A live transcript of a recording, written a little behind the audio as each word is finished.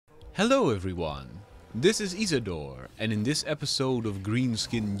Hello everyone, this is Isador, and in this episode of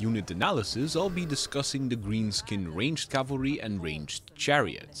Greenskin unit analysis I'll be discussing the Greenskin ranged cavalry and ranged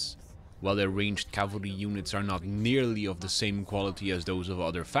chariots. While their ranged cavalry units are not nearly of the same quality as those of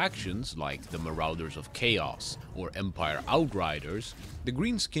other factions like the Marauders of Chaos or Empire Outriders, the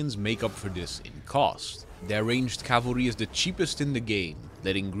Greenskins make up for this in cost. Their ranged cavalry is the cheapest in the game,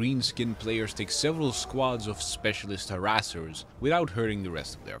 letting Greenskin players take several squads of specialist harassers without hurting the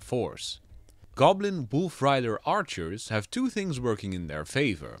rest of their force. Goblin Wolf Rider archers have two things working in their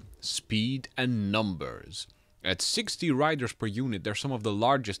favor: speed and numbers. At 60 riders per unit, they're some of the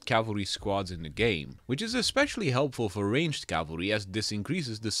largest cavalry squads in the game, which is especially helpful for ranged cavalry as this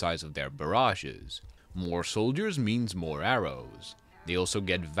increases the size of their barrages. More soldiers means more arrows. They also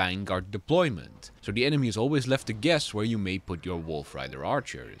get vanguard deployment, so the enemy is always left to guess where you may put your Wolf Rider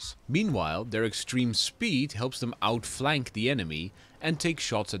archers. Meanwhile, their extreme speed helps them outflank the enemy and take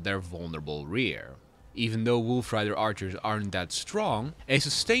shots at their vulnerable rear. Even though Wolf Rider archers aren't that strong, a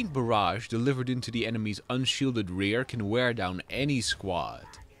sustained barrage delivered into the enemy's unshielded rear can wear down any squad.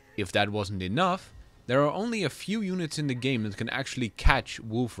 If that wasn't enough, there are only a few units in the game that can actually catch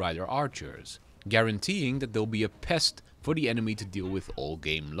Wolf Rider archers, guaranteeing that they'll be a pest for the enemy to deal with all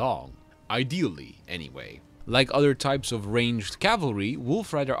game long. Ideally, anyway. Like other types of ranged cavalry,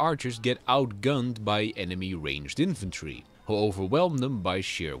 Wolf Rider archers get outgunned by enemy ranged infantry, who overwhelm them by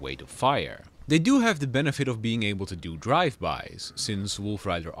sheer weight of fire. They do have the benefit of being able to do drive-bys, since Wolf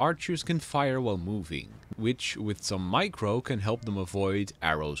Rider archers can fire while moving, which with some micro can help them avoid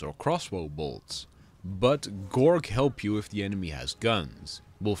arrows or crossbow bolts. But Gorg help you if the enemy has guns.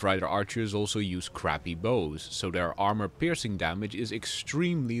 Wolf Rider archers also use crappy bows, so their armor piercing damage is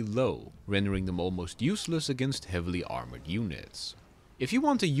extremely low, rendering them almost useless against heavily armored units. If you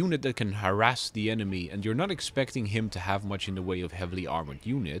want a unit that can harass the enemy and you're not expecting him to have much in the way of heavily armored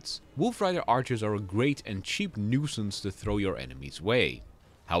units, Wolf Rider archers are a great and cheap nuisance to throw your enemy's way.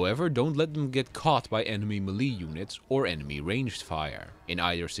 However, don't let them get caught by enemy melee units or enemy ranged fire. In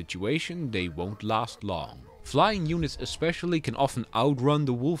either situation, they won't last long. Flying units especially can often outrun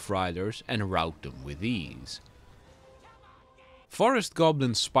the Wolf Riders and rout them with ease. Forest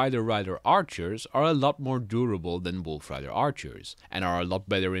Goblin Spider Rider archers are a lot more durable than Wolf Rider archers, and are a lot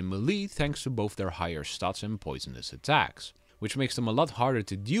better in melee thanks to both their higher stats and poisonous attacks, which makes them a lot harder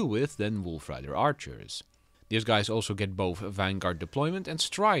to deal with than Wolf Rider archers. These guys also get both Vanguard deployment and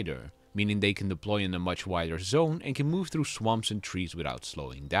Strider, meaning they can deploy in a much wider zone and can move through swamps and trees without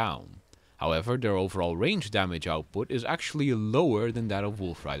slowing down. However, their overall range damage output is actually lower than that of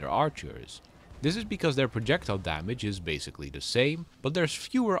Wolf Rider archers. This is because their projectile damage is basically the same, but there's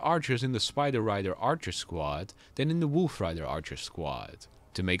fewer archers in the Spider Rider archer squad than in the Wolf Rider archer squad.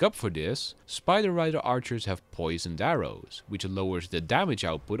 To make up for this, Spider Rider archers have poisoned arrows, which lowers the damage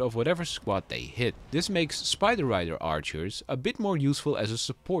output of whatever squad they hit. This makes Spider Rider archers a bit more useful as a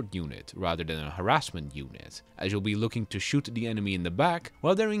support unit rather than a harassment unit, as you'll be looking to shoot the enemy in the back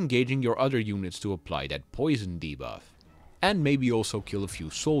while they're engaging your other units to apply that poison debuff. And maybe also kill a few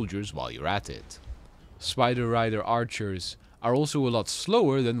soldiers while you're at it. Spider Rider archers are also a lot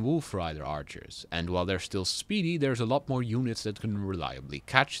slower than Wolf Rider archers, and while they're still speedy, there's a lot more units that can reliably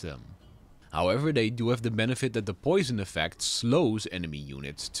catch them. However, they do have the benefit that the poison effect slows enemy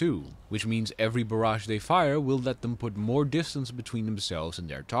units too, which means every barrage they fire will let them put more distance between themselves and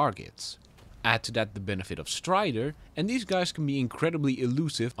their targets. Add to that the benefit of Strider, and these guys can be incredibly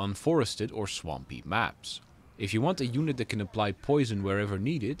elusive on forested or swampy maps. If you want a unit that can apply poison wherever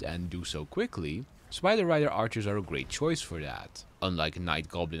needed and do so quickly, Spider Rider archers are a great choice for that. Unlike Night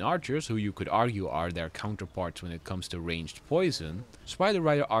Goblin archers, who you could argue are their counterparts when it comes to ranged poison, Spider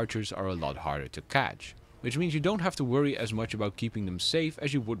Rider archers are a lot harder to catch, which means you don't have to worry as much about keeping them safe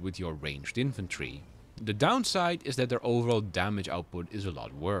as you would with your ranged infantry. The downside is that their overall damage output is a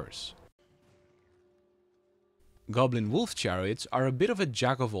lot worse. Goblin Wolf Chariots are a bit of a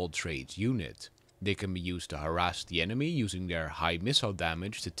jack-of-all-trades unit. They can be used to harass the enemy using their high missile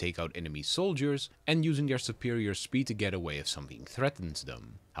damage to take out enemy soldiers, and using their superior speed to get away if something threatens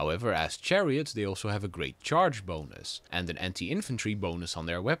them. However, as chariots they also have a great charge bonus, and an anti-infantry bonus on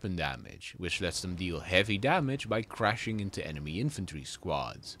their weapon damage, which lets them deal heavy damage by crashing into enemy infantry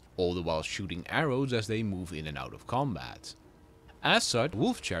squads, all the while shooting arrows as they move in and out of combat. As such,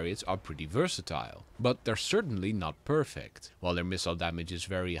 Wolf Chariots are pretty versatile, but they're certainly not perfect. While their missile damage is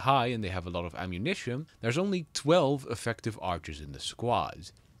very high and they have a lot of ammunition, there's only 12 effective archers in the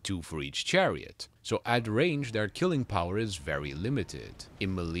squad, 2 for each chariot, so at range their killing power is very limited.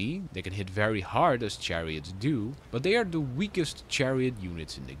 In melee, they can hit very hard as chariots do, but they are the weakest chariot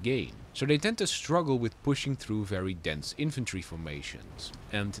units in the game. so they tend to struggle with pushing through very dense infantry formations,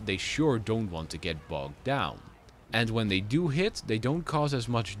 and they sure don't want to get bogged down. And when they do hit, they don't cause as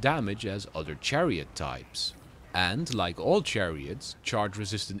much damage as other chariot types. And, like all chariots,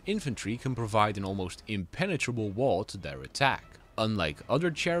 charge-resistant infantry can provide an almost impenetrable wall to their attack. Unlike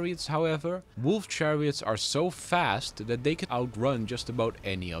other chariots, however, wolf chariots are so fast that they can outrun just about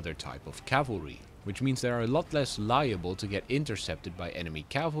any other type of cavalry, which means they are a lot less liable to get intercepted by enemy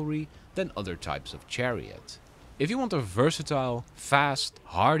cavalry than other types of chariot. If you want a versatile, fast,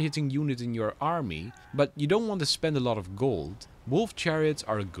 hard-hitting unit in your army, but you don't want to spend a lot of gold, wolf chariots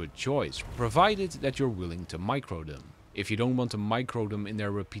are a good choice, provided that you're willing to micro them. If you don't want to micro them in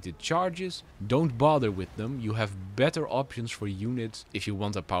their repeated charges, don't bother with them. You have better options for units if you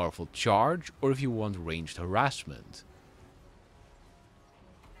want a powerful charge or if you want ranged harassment.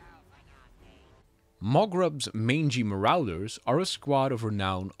 Mogrubb's Mangy Marauders are a squad of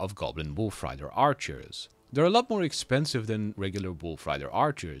renown of Goblin Wolf Rider archers. They're a lot more expensive than regular Wolf Rider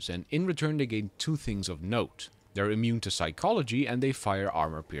archers, and in return they gain two things of note. They're immune to psychology and they fire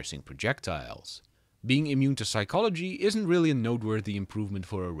armor-piercing projectiles. Being immune to psychology isn't really a noteworthy improvement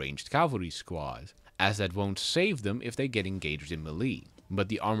for a ranged cavalry squad, as that won't save them if they get engaged in melee. But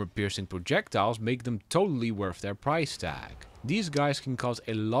the armor-piercing projectiles make them totally worth their price tag. These guys can cause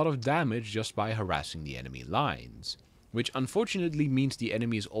a lot of damage just by harassing the enemy lines, which unfortunately means the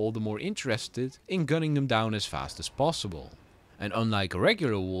enemy is all the more interested in gunning them down as fast as possible. And unlike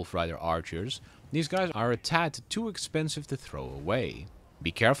regular Wolf Rider archers, these guys are a tad too expensive to throw away.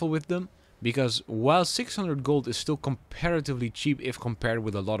 Be careful with them, because while 600 gold is still comparatively cheap if compared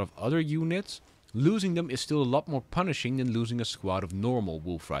with a lot of other units, losing them is still a lot more punishing than losing a squad of normal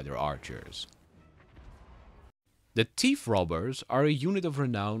Wolf Rider archers. The Teef Robbers are a unit of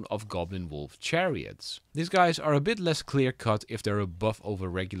renown of Goblin Wolf chariots. These guys are a bit less clear-cut if they're a buff over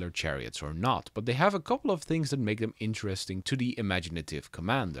regular chariots or not, but they have a couple of things that make them interesting to the imaginative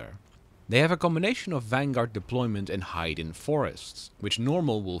commander. They have a combination of vanguard deployment and hide in forests, which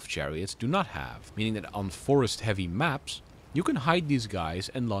normal wolf chariots do not have, meaning that on forest-heavy maps, you can hide these guys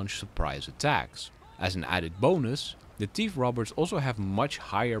and launch surprise attacks. As an added bonus, the Teef Robbers also have much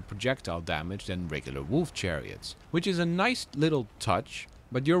higher projectile damage than regular wolf chariots, which is a nice little touch,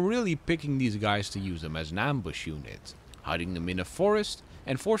 but you're really picking these guys to use them as an ambush unit, hiding them in a forest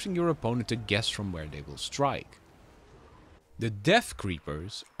and forcing your opponent to guess from where they will strike. The Deff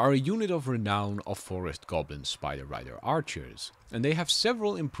Creepers are a unit of renown of Forest Goblin Spider Rider archers, and they have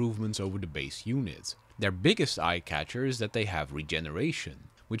several improvements over the base unit. Their biggest eye-catcher is that they have regeneration,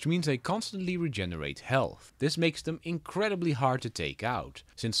 which means they constantly regenerate health. This makes them incredibly hard to take out,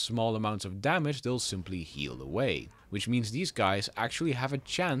 since small amounts of damage they'll simply heal away, which means these guys actually have a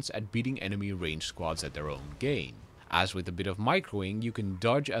chance at beating enemy range squads at their own game. As with a bit of microing, you can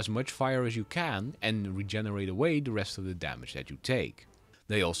dodge as much fire as you can and regenerate away the rest of the damage that you take.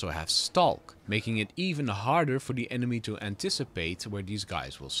 They also have Stalk, making it even harder for the enemy to anticipate where these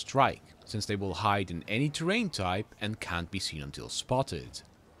guys will strike, since they will hide in any terrain type and can't be seen until spotted.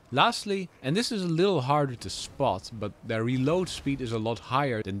 Lastly, and this is a little harder to spot, but their reload speed is a lot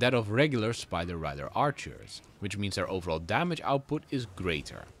higher than that of regular Spider Rider archers, which means their overall damage output is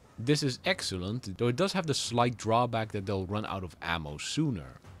greater. This is excellent, though it does have the slight drawback that they'll run out of ammo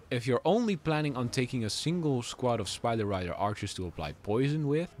sooner. If you're only planning on taking a single squad of Spider Rider archers to apply poison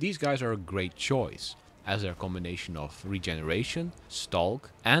with, these guys are a great choice, as their combination of regeneration,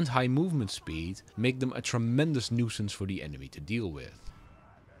 stalk, and high movement speed make them a tremendous nuisance for the enemy to deal with.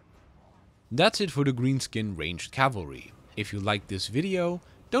 That's it for the Greenskin ranged cavalry. If you liked this video,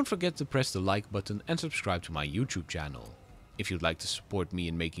 don't forget to press the like button and subscribe to my YouTube channel. If you'd like to support me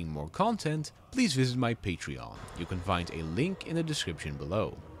in making more content, please visit my Patreon. You can find a link in the description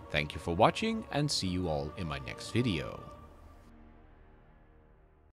below. Thank you for watching and see you all in my next video.